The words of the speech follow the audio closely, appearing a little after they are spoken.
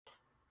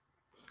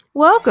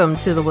Welcome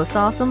to the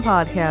Wasawesome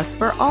podcast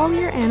for all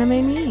your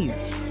anime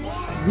needs.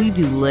 We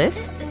do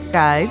lists,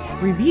 guides,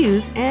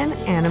 reviews, and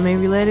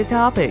anime-related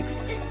topics.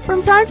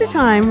 From time to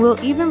time,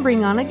 we'll even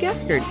bring on a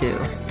guest or two.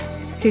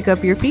 Kick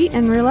up your feet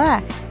and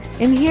relax.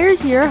 And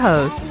here's your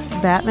host,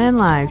 Batman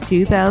Live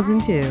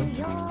 2002.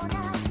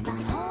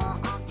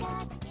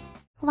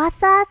 ワッ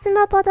サース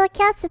モポド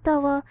キャスト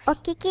をお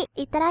聞き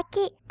いただ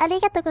きあり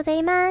がとうござ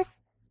いま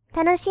す。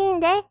楽しん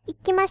でい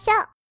きましょ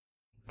う。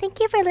Thank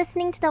you for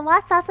listening to the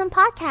What's Awesome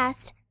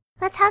podcast.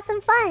 Let's have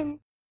some fun.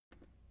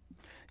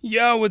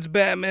 Yo, it's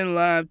Batman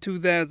Live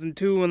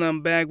 2002 and I'm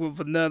back with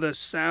another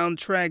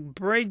soundtrack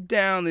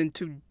breakdown, and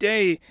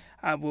today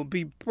I will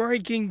be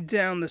breaking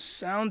down the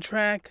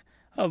soundtrack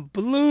of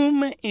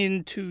Bloom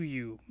Into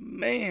You.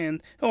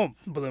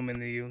 Bloom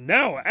Into You.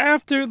 No,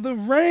 After the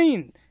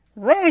Rain.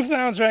 Wrong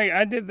soundtrack.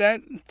 I did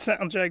that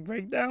soundtrack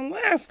breakdown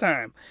last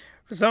time.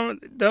 For some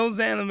those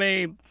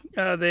anime,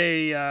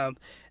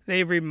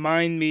 they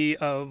remind me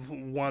of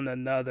one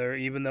another,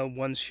 even though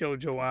one's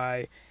shoujo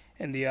ai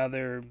and the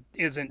other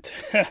isn't.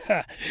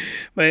 But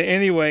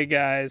anyway,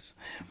 guys,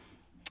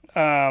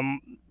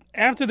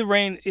 After the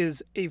Rain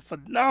is a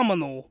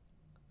phenomenal,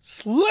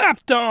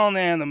 slapped-on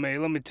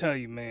anime. Let me tell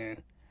you, man.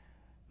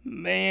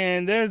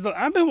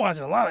 I've been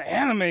watching a lot of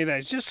anime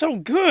that's just so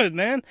good,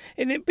 man.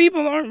 And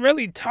people aren't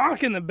really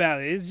talking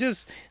about it. It's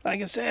just,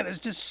 like I said, it's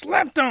just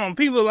slapped on.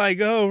 People are like,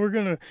 oh, we're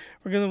gonna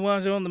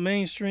watch all the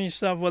mainstream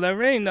stuff,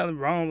 whatever. Ain't nothing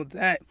wrong with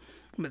that.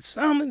 But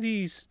some of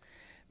these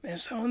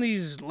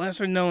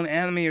lesser known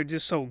anime are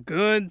just so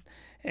good,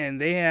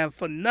 and they have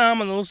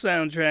phenomenal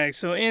soundtracks.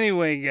 So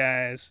anyway,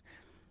 guys,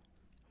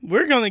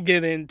 we're going to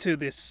get into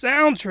the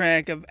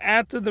soundtrack of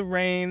After the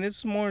Rain.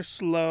 It's more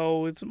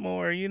slow. It's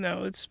more,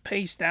 it's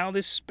paced out.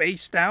 It's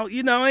spaced out.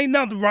 Ain't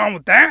nothing wrong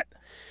with that.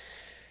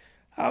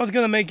 I was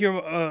going to make you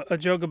a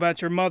joke about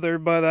your mother,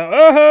 but,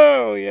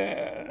 oh,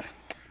 yeah.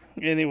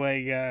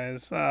 Anyway,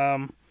 guys,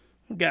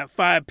 got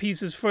 5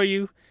 pieces for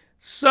you.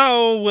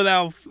 So,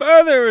 without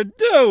further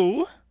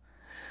ado,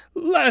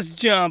 let's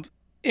jump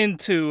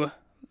into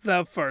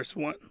the first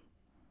one.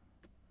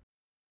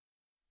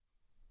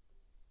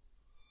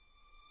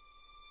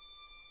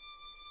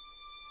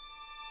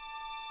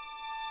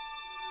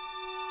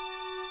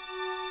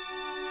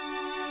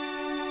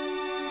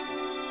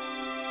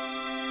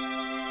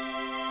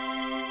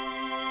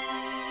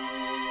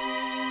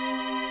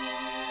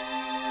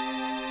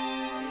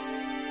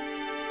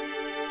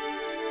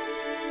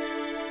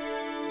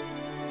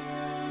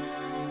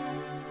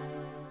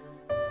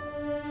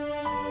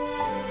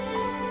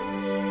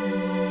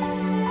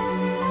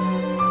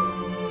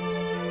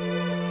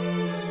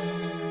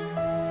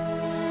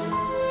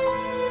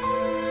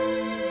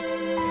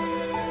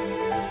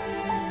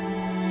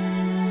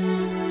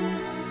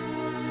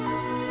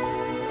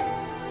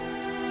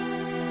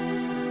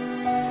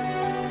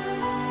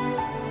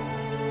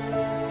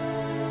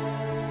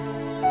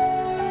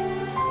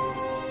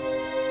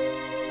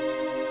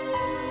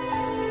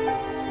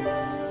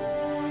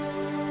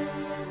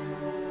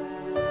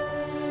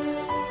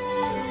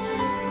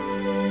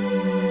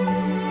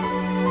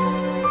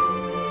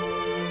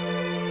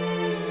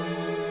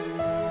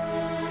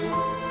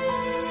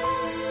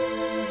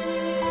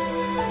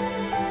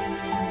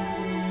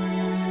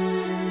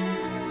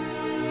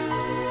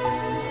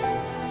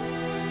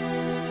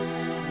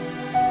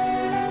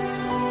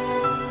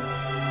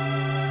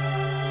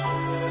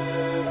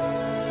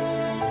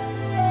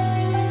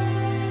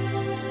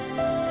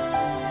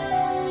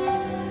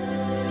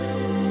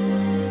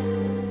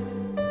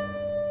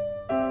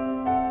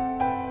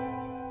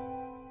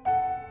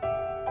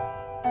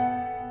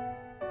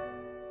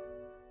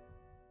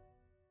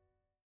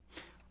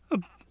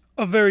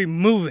 A very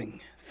moving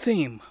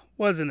theme,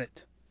 wasn't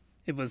it?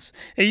 It was.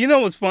 And you know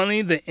what's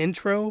funny? The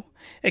intro,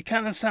 it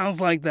kind of sounds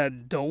like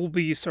that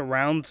Dolby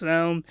surround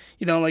sound.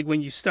 Like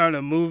when you start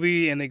a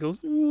movie and it goes,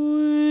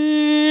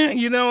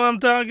 you know what I'm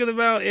talking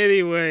about?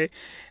 Anyway,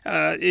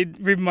 it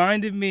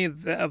reminded me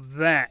of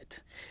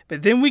that.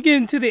 But then we get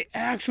into the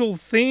actual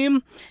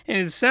theme,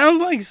 and it sounds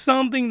like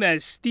something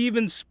that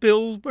Steven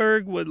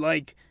Spielberg would,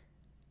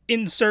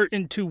 insert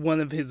into one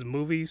of his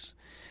movies.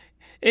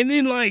 And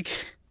then,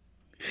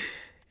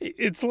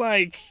 it's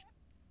like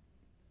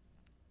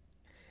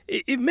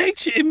it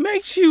makes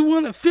you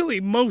want to feel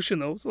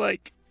emotional. It's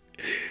like,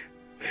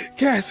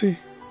 Cassie,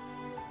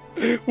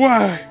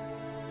 why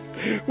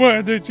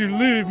did you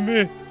leave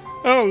me?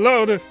 Oh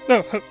Lord,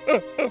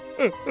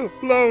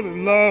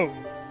 Lord,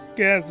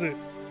 Cassie,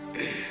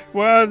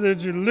 why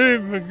did you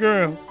leave me,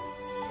 girl?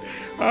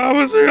 I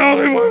was the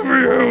only one for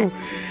you.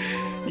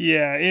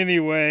 Yeah.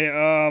 Anyway,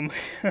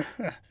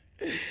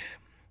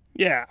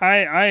 yeah,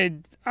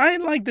 I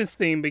like this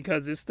theme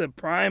because it's the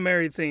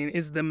primary theme,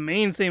 it's the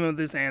main theme of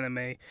this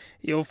anime.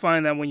 You'll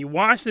find that when you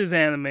watch this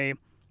anime,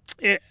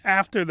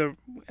 After the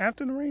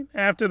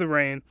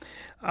Rain,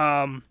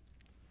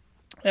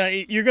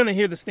 you're gonna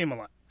hear this theme a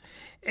lot.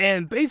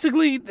 And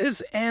basically,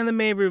 this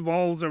anime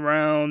revolves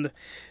around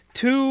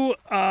two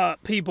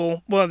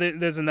people. Well,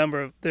 there's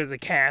a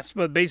cast,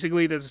 but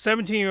basically, there's a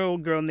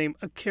 17-year-old girl named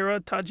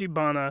Akira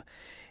Tachibana,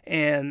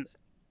 And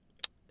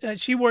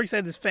she works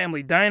at this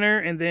family diner,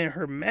 and then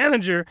her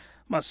manager,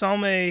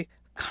 Masame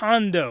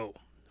Kondo,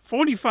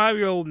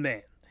 45-year-old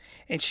man.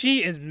 And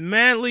she is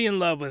madly in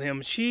love with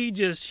him.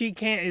 It's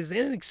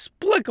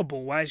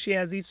inexplicable why she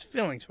has these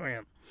feelings for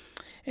him.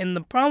 And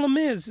the problem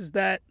is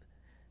that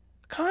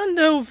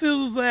Kondo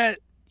feels that,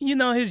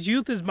 his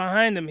youth is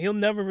behind him. He'll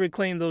never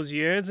reclaim those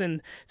years,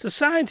 and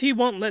society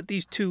won't let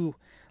these two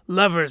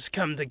lovers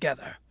come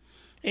together.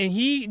 And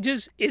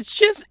it's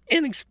just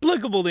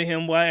inexplicable to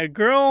him why a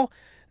girl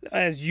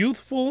as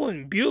youthful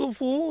and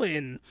beautiful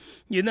and,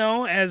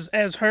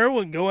 as her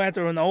would go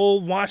after an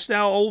old, washed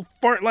out old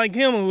fart like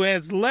him who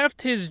has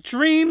left his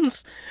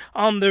dreams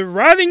on the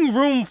writing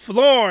room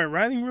floor.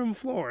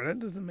 That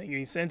doesn't make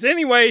any sense.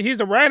 Anyway, he's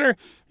a writer,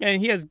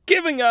 and he has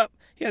given up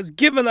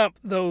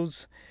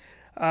those,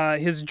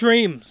 his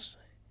dreams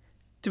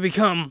to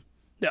become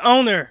the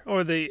owner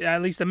or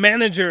at least the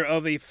manager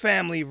of a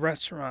family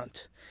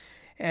restaurant.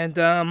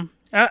 And,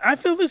 I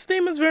feel this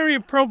theme is very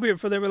appropriate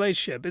for their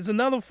relationship. It's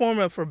another form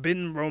of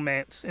forbidden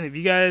romance. And if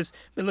you guys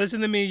been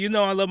listening to me,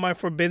 I love my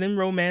forbidden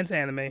romance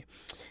anime.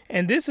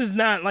 And this is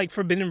not like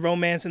forbidden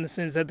romance in the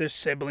sense that they're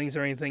siblings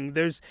or anything.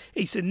 There's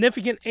a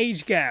significant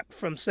age gap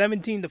from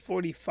 17 to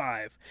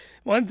 45.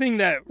 One thing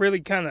that really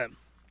kind of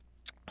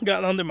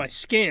got under my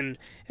skin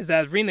is that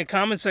I was reading the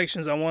comment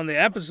sections on one of the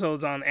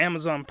episodes on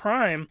Amazon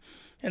Prime.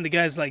 And the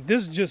guy's like,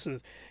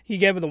 he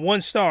gave it a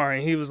 1 star.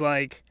 And he was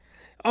like,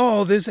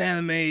 oh, this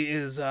anime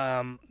is,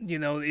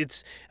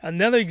 it's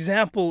another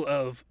example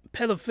of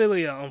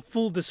pedophilia on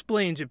full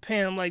display in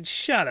Japan. I'm like,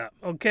 shut up,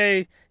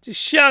 okay? Just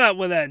shut up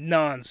with that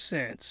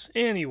nonsense.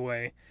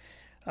 Anyway,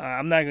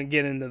 I'm not going to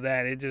get into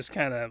that. It just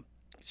kind of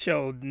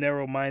showed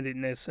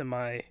narrow-mindedness in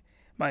my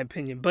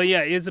opinion. But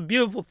yeah, it's a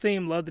beautiful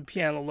theme. Love the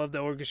piano, love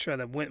the orchestra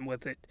that went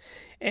with it.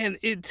 And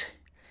it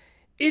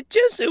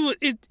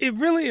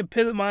really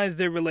epitomized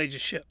their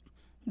relationship.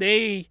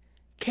 They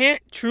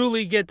can't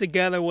truly get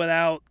together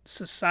without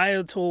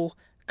societal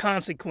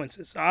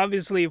consequences.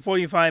 Obviously, a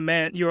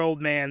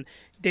 45-year-old man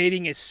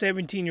dating a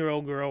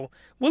 17-year-old girl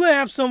will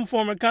have some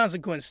form of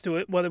consequence to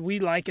it, whether we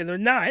like it or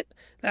not.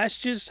 That's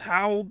just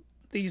how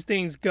these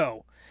things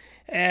go.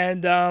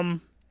 And,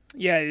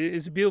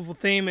 it's a beautiful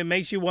theme. It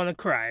makes you want to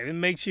cry. It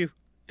makes you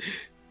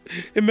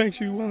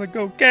want to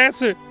go,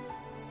 Cassie,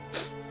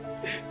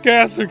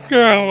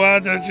 girl, why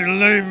don't you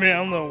leave me? I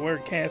don't know where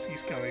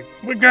Cassie's coming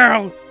from. But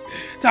girl,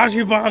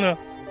 Tachibana,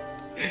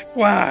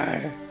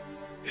 why?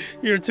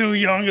 You're too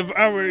young. If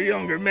I were a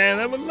younger man,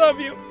 I would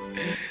love you.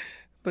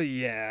 But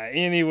yeah,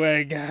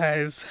 anyway,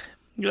 guys,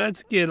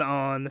 let's get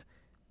on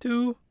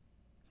to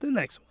the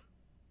next one.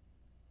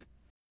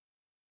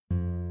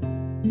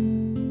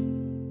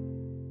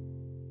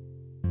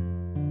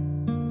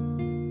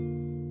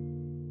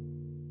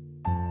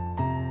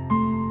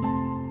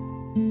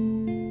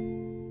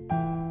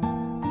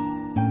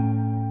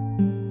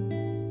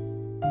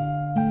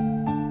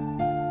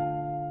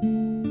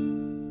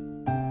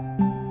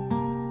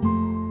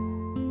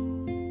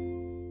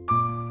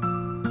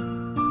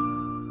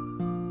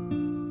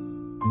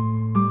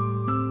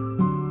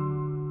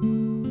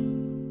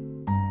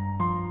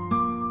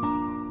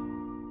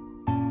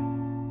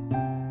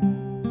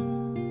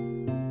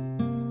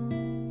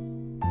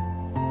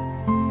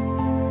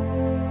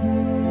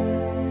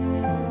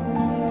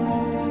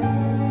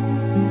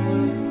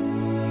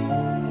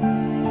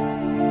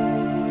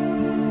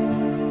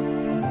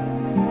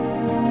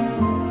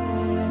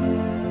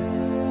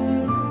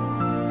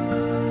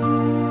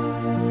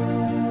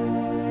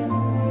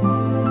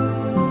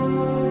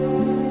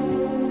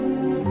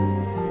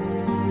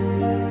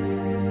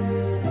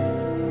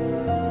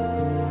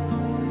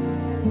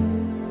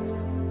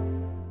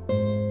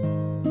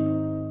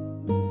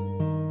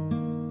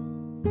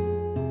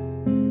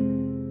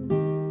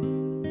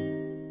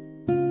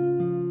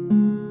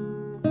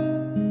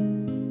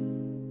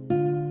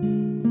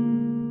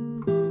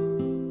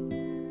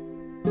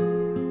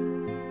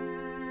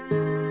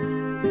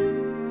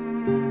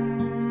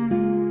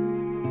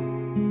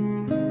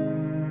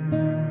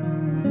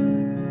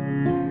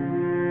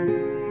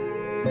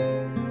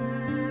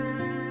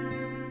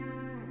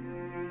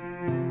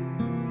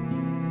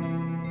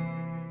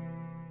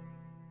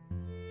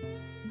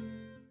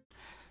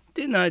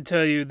 Didn't I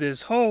tell you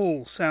this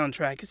whole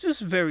soundtrack is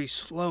just very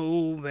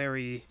slow,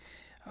 very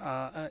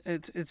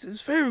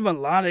it's very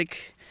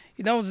melodic.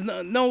 There's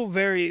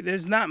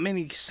not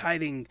many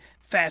exciting,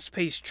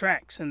 fast-paced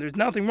tracks, and there's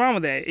nothing wrong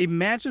with that. It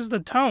matches the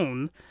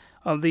tone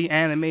of the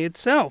anime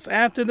itself.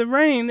 After the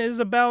Rain is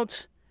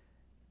about,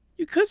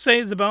 you could say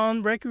it's about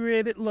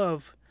unrequited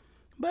love,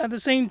 but at the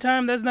same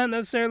time, that's not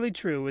necessarily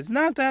true. It's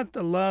not that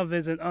the love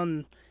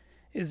isn't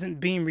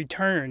being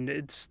returned.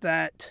 It's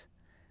that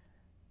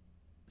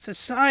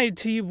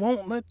society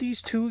won't let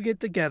these two get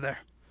together.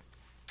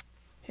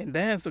 And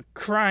that's a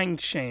crying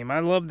shame. I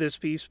love this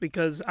piece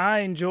because I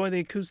enjoy the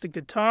acoustic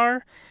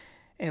guitar,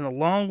 and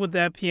along with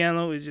that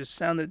piano, it just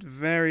sounded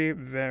very,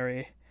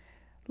 very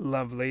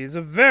lovely. It's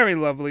a very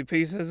lovely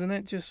piece, isn't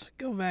it? Just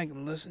go back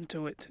and listen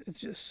to it. It's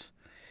just,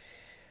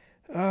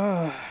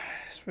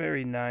 It's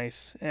very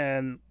nice.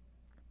 And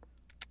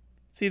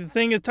see, the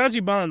thing is,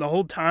 Tachibana the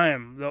whole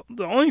time,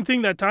 the only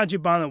thing that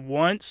Tachibana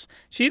wants,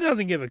 she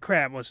doesn't give a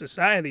crap what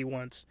society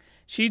wants.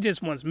 She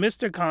just wants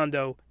Mr.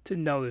 Kondo to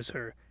notice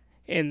her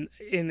in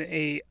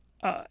a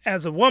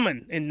as a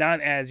woman and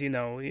not as,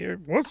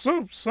 what's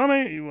up,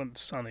 Sonny? You want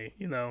Sonny,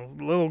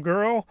 little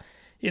girl.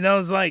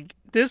 It's like,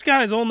 this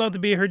guy's old enough to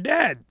be her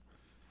dad.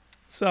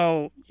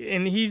 So,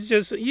 and he's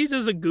just a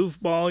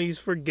goofball. He's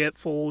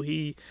forgetful.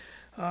 He's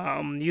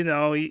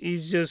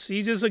just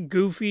a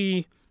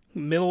goofy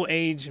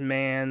middle-aged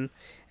man,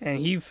 and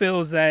he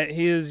feels that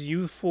his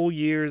youthful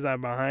years are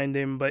behind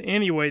him. But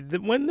anyway,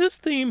 when this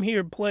theme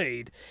here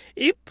played,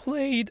 it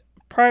played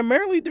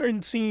primarily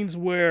during scenes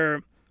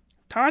where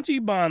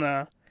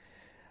Tachibana,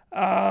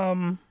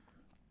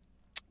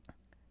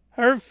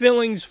 her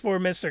feelings for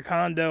Mr.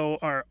 Kondo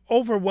are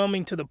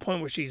overwhelming to the point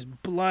where she's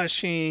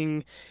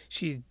blushing,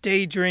 she's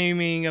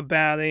daydreaming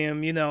about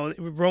him,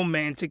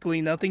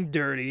 romantically, nothing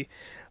dirty.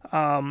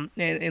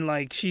 And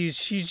like she's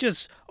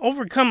just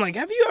overcome. Like,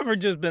 have you ever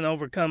just been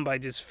overcome by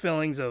just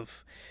feelings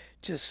of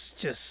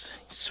just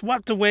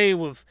swept away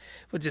with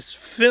just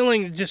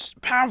feelings,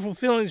 just powerful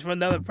feelings for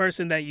another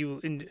person that you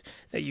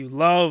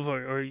love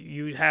or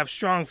you have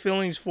strong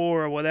feelings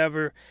for or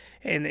whatever,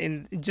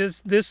 and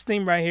just this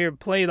theme right here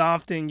played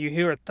often. You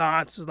hear her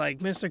thoughts like,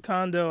 Mr.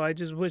 Kondo, I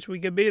just wish we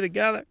could be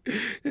together.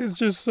 It's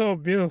just so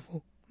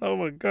beautiful. Oh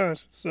my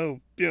gosh, it's so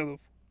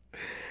beautiful.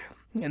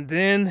 And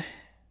then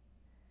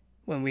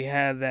when we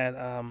had that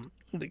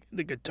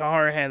the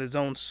guitar had its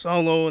own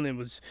solo, and it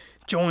was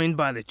joined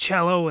by the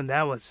cello, and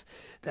that was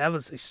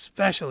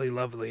especially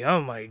lovely.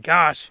 Oh my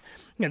gosh.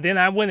 And then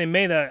I went and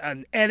made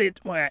an edit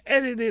where I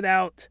edited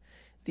out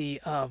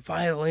the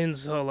violin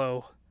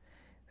solo,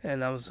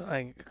 and I was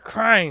like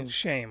crying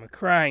shame.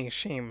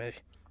 I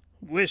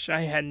wish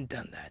I hadn't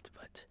done that,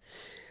 but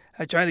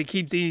I try to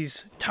keep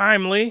these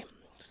timely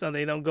so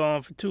they don't go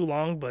on for too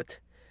long, but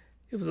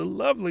it was a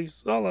lovely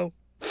solo.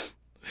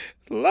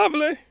 It's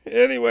lovely.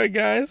 Anyway,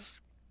 guys,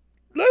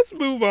 let's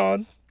move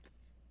on.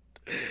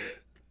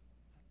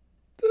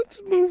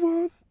 Let's move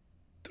on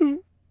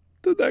to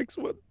the next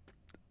one.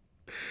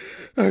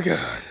 Oh,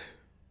 God.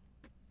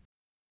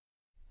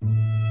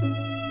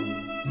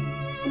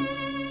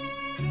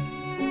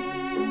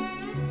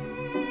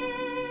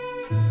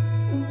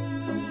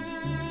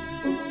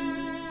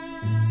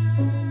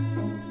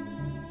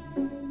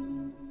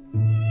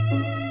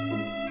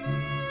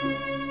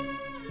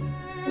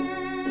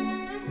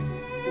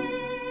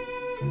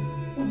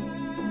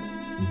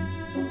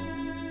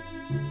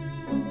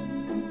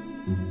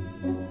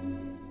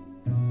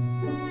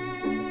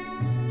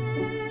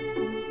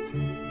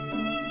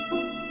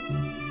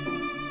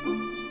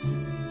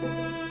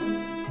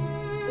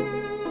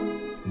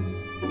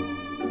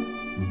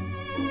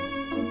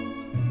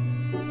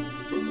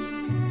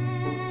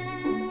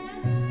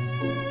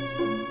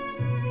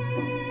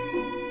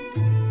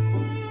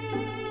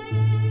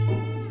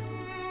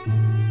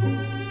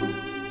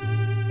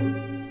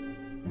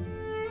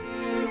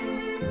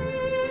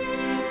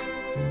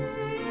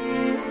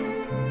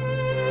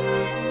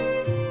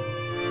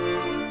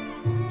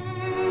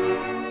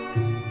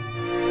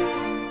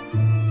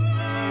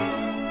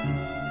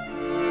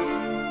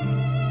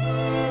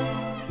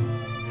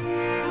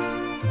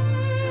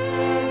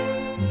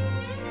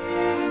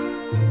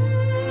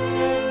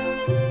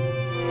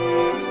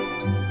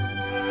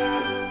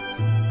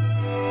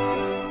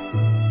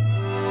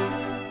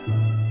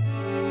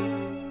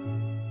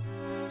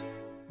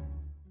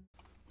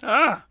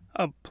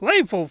 A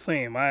playful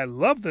theme. I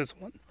love this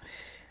one.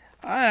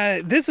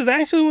 This is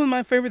actually one of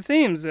my favorite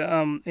themes.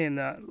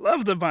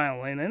 Love the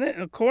violin in it,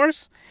 of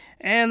course.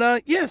 And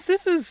yes,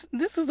 this is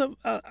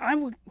I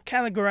would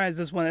categorize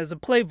this one as a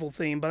playful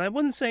theme, but I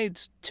wouldn't say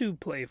it's too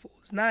playful.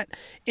 It's not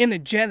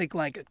energetic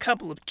like a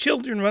couple of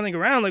children running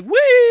around like,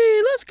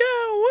 wee, let's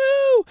go,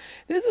 woo.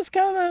 This is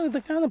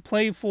the kind of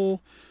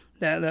playful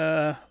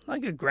that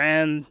like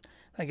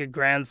a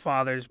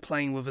grandfather's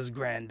playing with his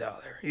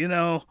granddaughter,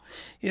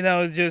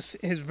 it's just,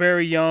 he's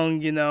very young,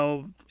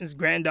 his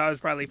granddaughter's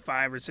probably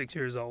 5 or 6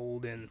 years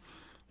old, and,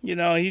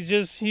 he's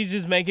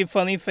just making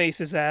funny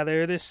faces at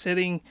her. They're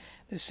sitting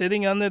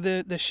under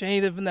the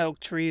shade of an oak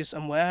tree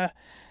somewhere,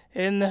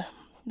 and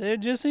they're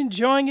just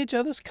enjoying each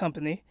other's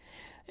company,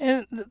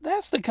 and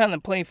that's the kind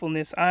of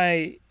playfulness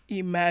I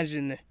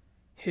imagine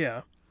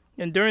here.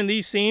 And during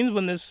these scenes,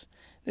 when this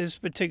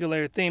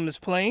particular theme is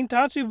playing,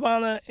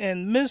 Tachibana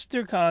and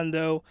Mr.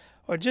 Kondo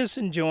are just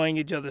enjoying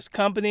each other's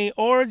company,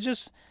 or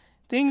just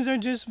things are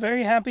just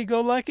very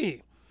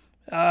happy-go-lucky.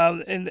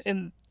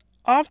 And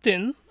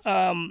often,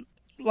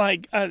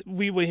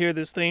 we would hear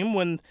this theme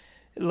when,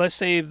 let's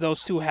say, if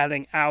those two had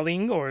an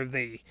outing, or if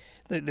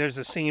there's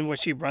a scene where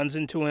she runs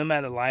into him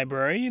at a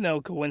library,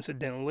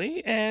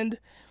 coincidentally, and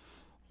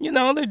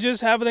they're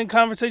just having a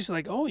conversation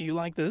like, oh, you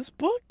like this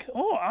book?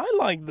 Oh, I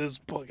like this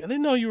book. I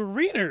didn't know you were a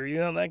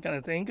reader, that kind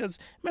of thing. Because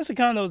Mr.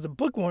 Kondo is a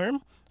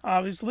bookworm.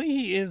 Obviously,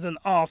 he is an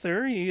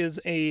author. He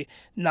is a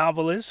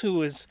novelist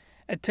who is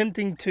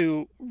attempting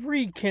to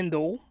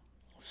rekindle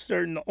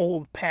certain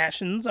old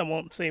passions. I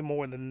won't say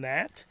more than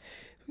that.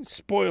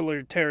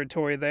 Spoiler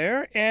territory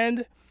there.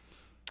 And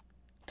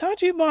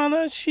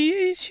Tachibana,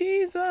 she's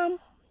she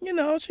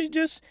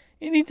just,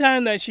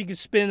 anytime that she could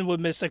spend with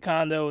Mr.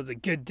 Kondo is a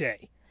good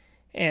day.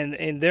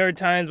 And there are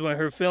times when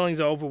her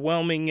feelings are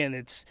overwhelming and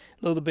it's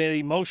a little bit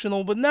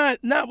emotional, but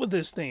not with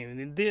this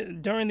theme.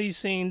 During these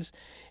scenes,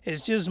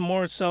 it's just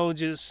more so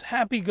just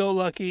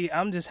happy-go-lucky.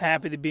 I'm just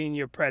happy to be in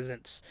your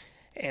presence.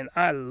 And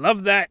I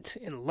love that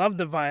and love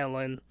the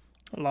violin,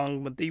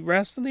 along with the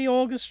rest of the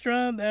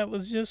orchestra that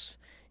was just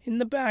in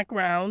the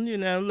background,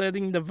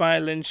 letting the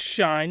violin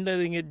shine,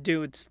 letting it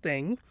do its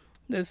thing.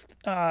 This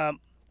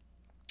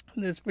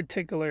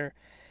particular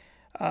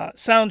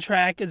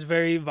soundtrack is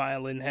very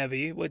violin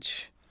heavy,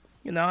 which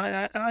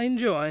I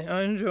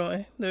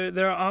enjoy.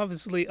 There are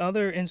obviously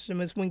other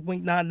instruments. Wink,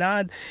 wink, nod,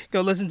 nod.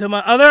 Go listen to my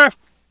other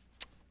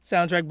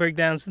soundtrack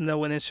breakdowns to know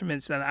what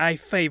instruments that I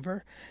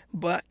favor.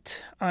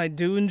 But I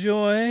do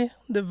enjoy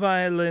the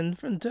violin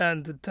from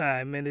time to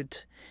time, and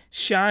it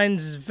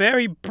shines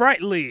very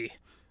brightly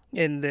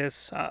in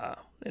this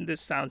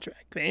soundtrack.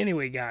 But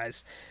anyway,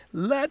 guys,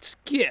 let's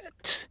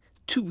get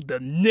to the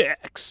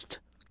next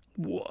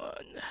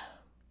one.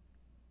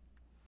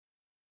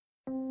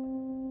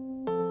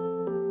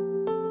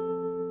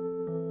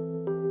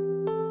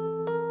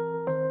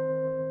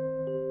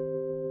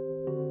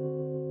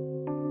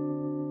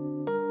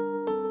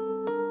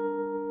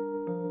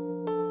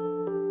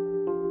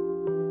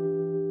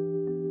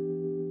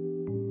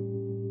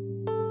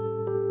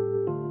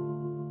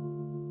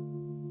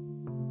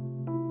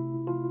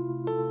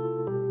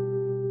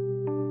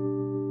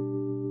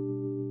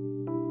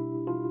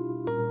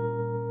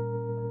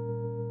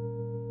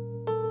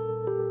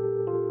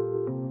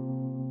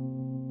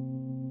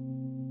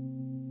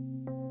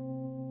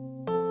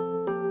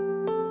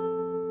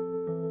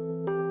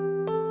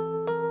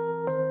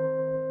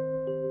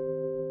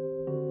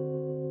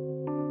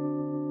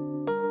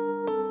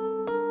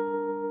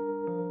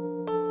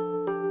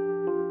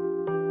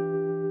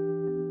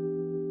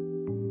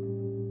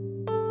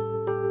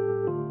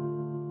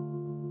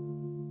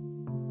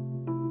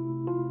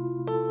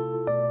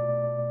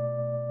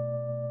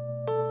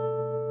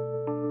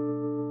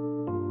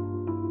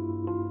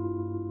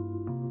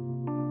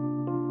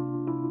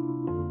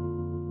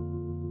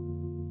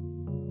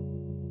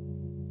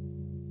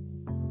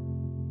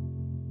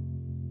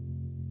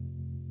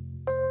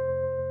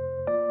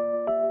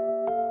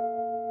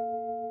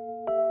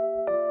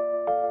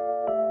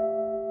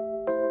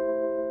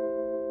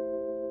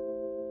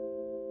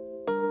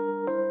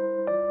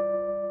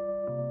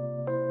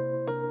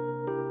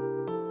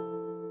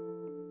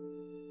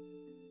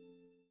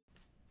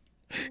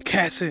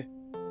 Cassie,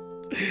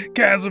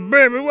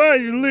 baby, why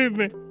you leave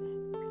me?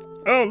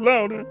 Oh,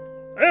 Lord,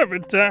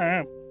 every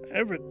time,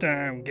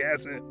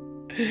 Cassie,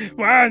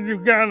 why you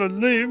gotta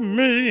leave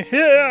me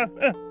here?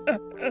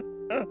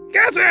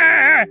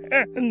 Cassie,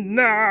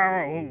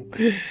 no.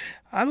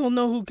 I don't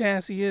know who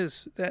Cassie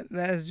is.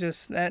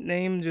 That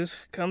name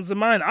just comes to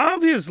mind.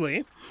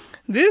 Obviously,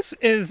 this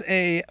is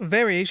a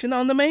variation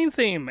on the main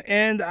theme,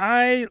 and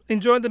I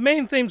enjoyed the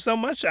main theme so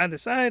much I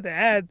decided to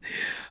add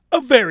a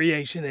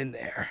variation in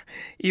there,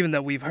 even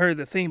though we've heard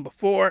the theme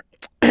before.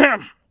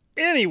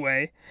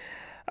 Anyway,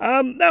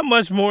 not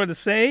much more to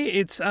say.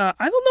 It's I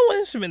don't know what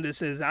instrument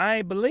this is.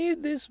 I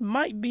believe this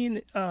might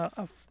be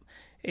a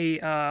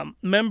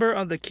member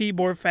of the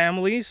keyboard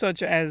family,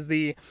 such as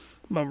the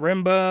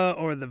marimba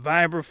or the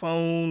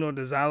vibraphone or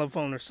the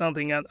xylophone or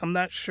something. I'm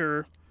not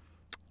sure.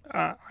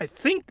 I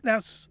think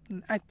that's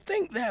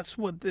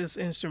what this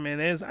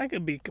instrument is. I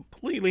could be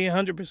completely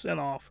 100%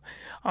 off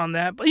on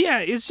that. But yeah,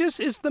 it's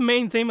the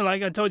main theme. And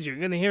like I told you,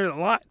 you're going to hear it a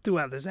lot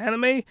throughout this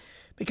anime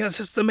because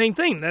it's the main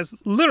theme. That's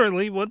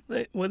literally what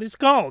it's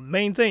called,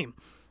 main theme.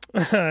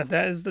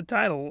 That is the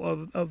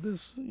title of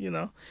this,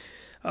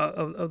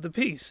 of the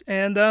piece.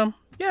 And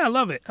yeah, I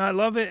love it.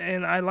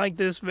 And I like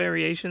this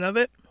variation of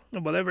it,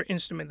 whatever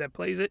instrument that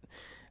plays it.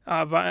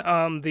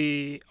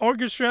 The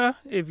orchestra,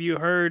 if you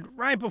heard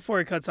right before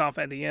it cuts off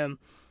at the end,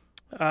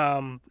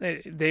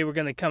 they were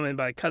going to come in,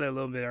 but I cut it a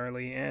little bit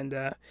early.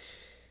 And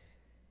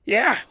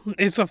yeah,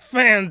 it's a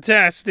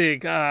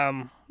fantastic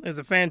theme.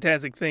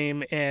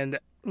 And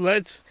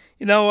you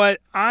know what?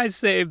 I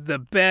saved the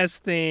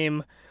best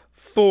theme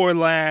for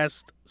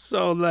last,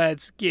 so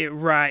let's get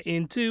right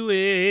into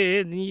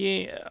it.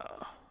 Yeah.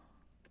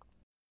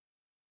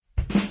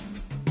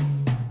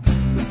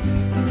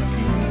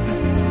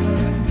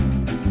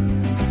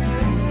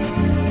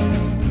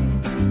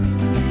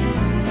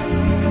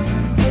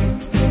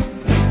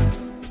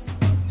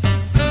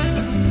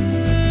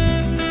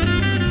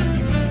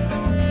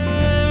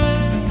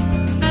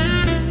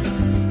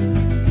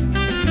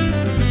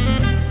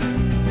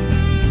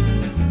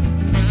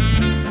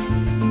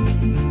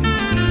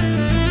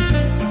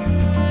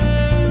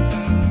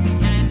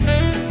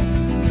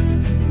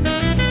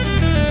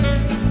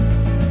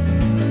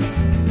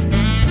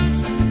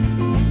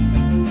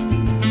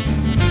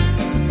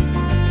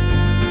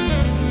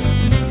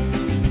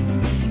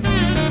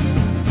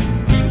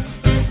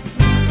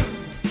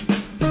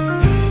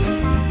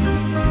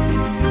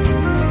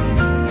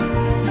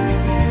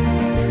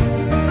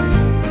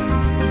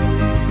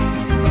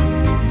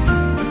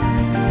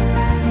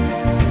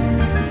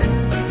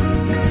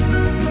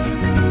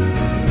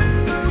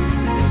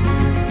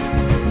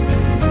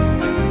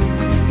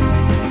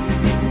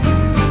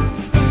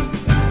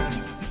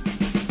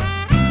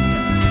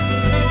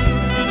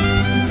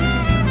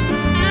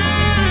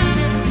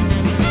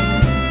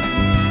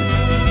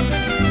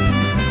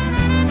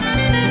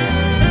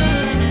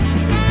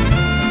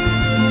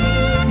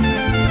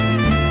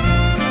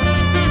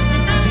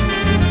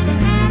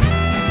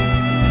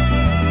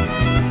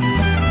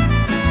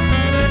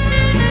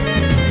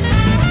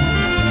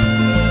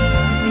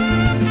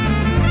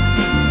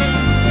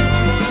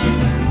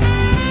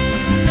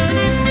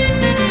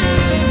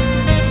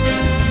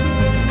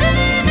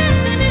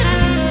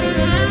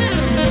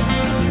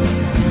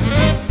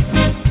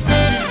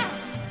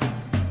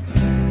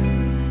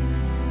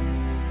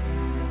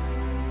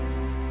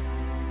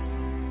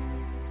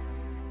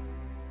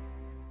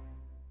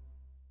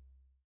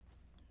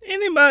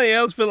 anybody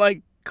else feel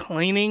like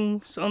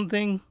cleaning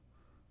something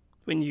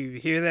when you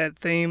hear that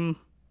theme?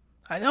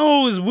 I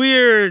know it was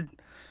weird.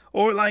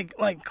 Or like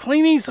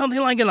cleaning something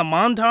like in a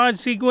montage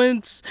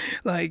sequence,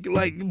 like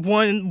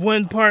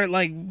one part,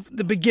 like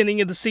the beginning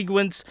of the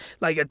sequence,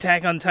 like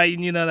Attack on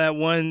Titan, you know, that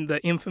one,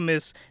 the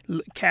infamous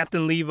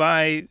Captain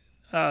Levi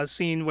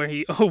scene where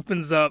he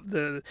opens up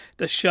the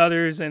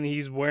shutters and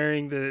he's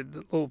wearing the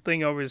little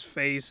thing over his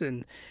face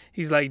and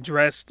he's like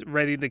dressed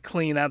ready to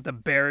clean out the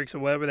barracks or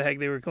whatever the heck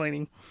they were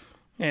cleaning.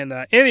 And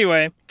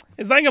anyway,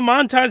 it's like a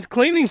montage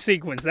cleaning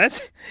sequence. That's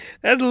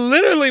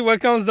literally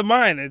what comes to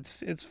mind.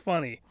 It's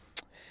funny.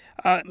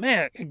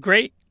 Man, a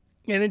great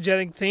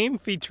energetic theme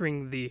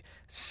featuring the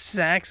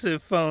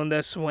saxophone,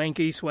 the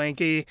swanky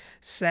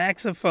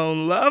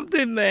saxophone. Loved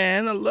it,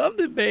 man. I loved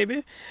it,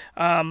 baby.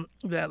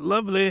 That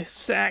lovely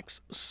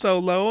sax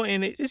solo,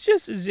 and it's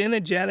just as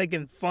energetic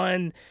and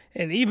fun,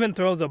 and even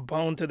throws a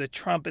bone to the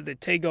trumpet to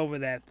take over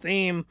that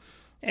theme.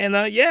 And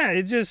yeah,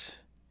 I just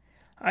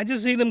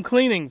see them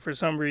cleaning for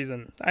some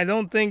reason. I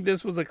don't think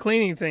this was a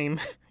cleaning theme.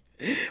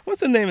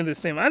 What's the name of this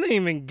theme? I didn't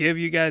even give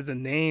you guys the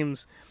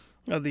names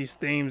of these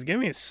themes. Give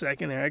me a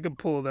second here. I could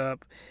pull it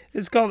up.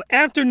 It's called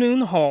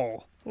Afternoon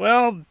Hall.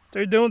 Well,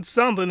 they're doing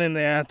something in the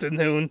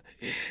afternoon.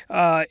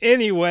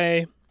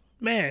 Anyway,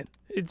 man,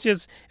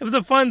 it was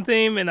a fun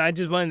theme, and I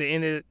just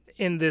wanted to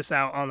end this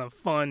out on a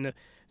fun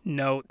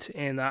note,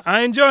 and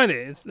I enjoyed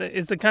it.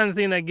 It's the kind of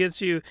thing that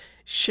gets you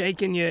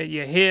shaking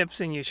your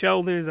hips and your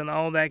shoulders and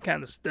all that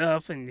kind of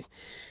stuff, and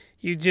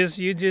you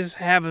just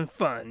having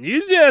fun.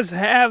 You just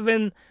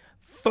having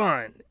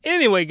fun.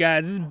 Anyway,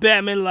 guys, this is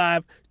Batman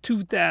Live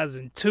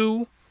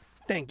 2002.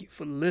 Thank you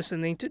for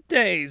listening to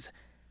today's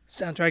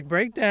soundtrack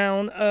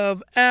breakdown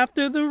of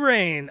After the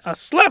Rain, a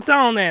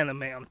slept-on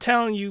anime. I'm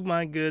telling you,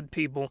 my good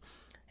people,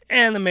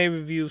 anime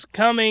reviews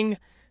coming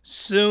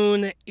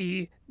soon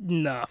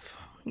enough.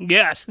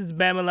 Yes, this is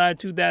Batman Live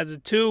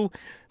 2002.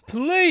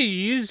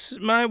 Please,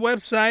 my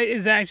website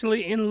is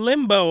actually in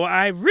limbo.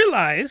 I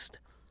realized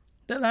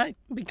that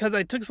because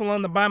I took so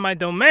long to buy my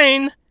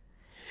domain,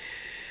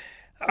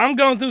 I'm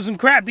going through some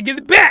crap to get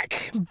it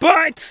back,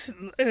 but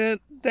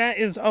that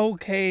is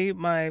okay,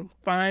 my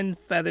fine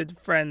feathered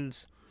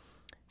friends.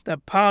 The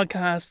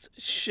podcast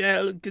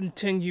shall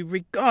continue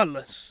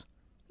regardless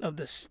of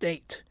the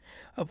state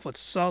of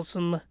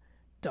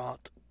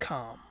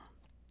whatsawesome.com.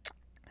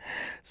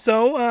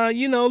 So,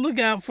 look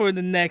out for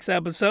the next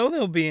episode.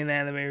 There'll be an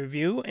anime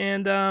review.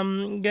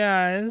 And,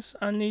 guys,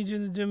 I need you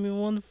to do me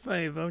one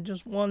favor.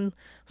 Just one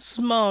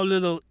small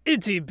little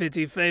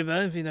itty-bitty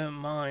favor, if you don't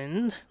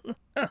mind.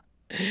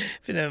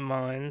 If you don't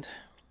mind.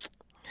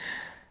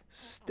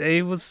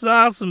 Stay with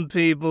Sawsome,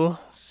 people.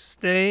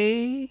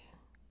 Stay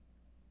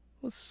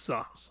with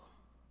Sawsome.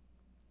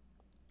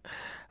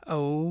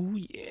 Oh,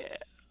 yeah.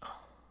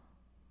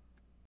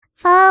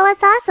 Follow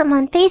us awesome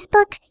on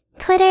Facebook,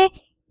 Twitter,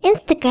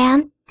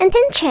 Instagram, and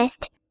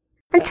Pinterest.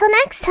 Until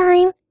next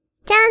time,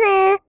 じゃ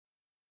あね